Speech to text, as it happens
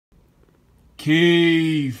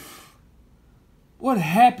Keith, what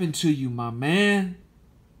happened to you, my man?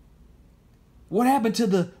 What happened to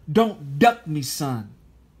the don't duck me son?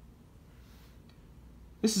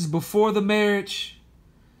 This is before the marriage.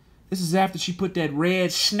 This is after she put that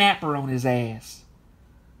red snapper on his ass.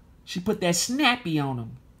 She put that snappy on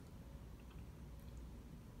him.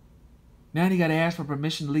 Now he got to ask for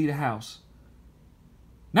permission to leave the house.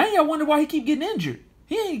 Now y'all wonder why he keep getting injured.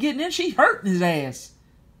 He ain't getting injured. She hurting his ass.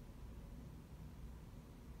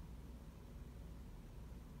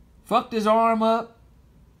 Fucked his arm up.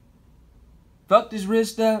 Fucked his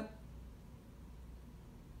wrist up.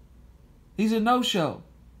 He's a no-show.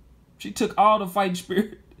 She took all the fighting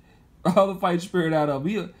spirit out of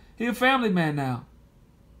him. He a family man now.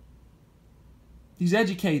 He's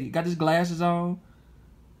educated. Got his glasses on.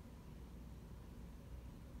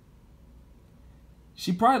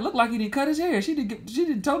 She probably looked like he didn't cut his hair. She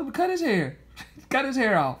didn't tell him to cut his hair. Cut his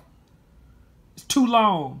hair off. It's too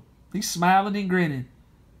long. He's smiling and grinning.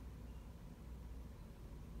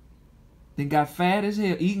 Then got fat as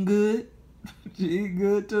hell. Eating good. She eating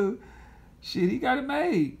good too. Shit, he got it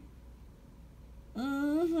made.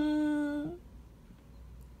 Damn,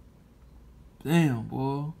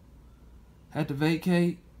 boy. Had to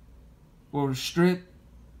vacate or strip.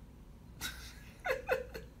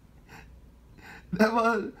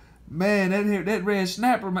 That red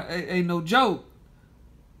snapper ain't no joke.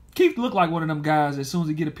 Keith look like one of them guys. As soon as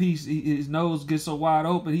he get a piece, his nose gets so wide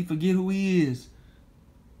open, he forget who he is.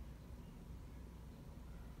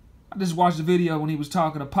 I just watched the video when he was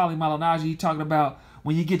talking to Polly Malignaggi. He talking about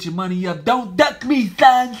when you get your money up, don't duck me,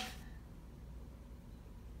 son.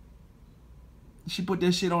 She put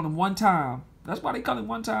that shit on him one time. That's why they call him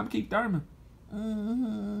one time Keith Thurman.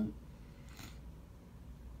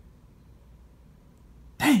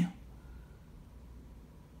 Damn.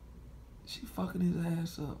 She fucking his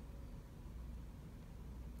ass up.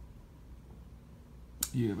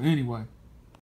 Yeah, but anyway.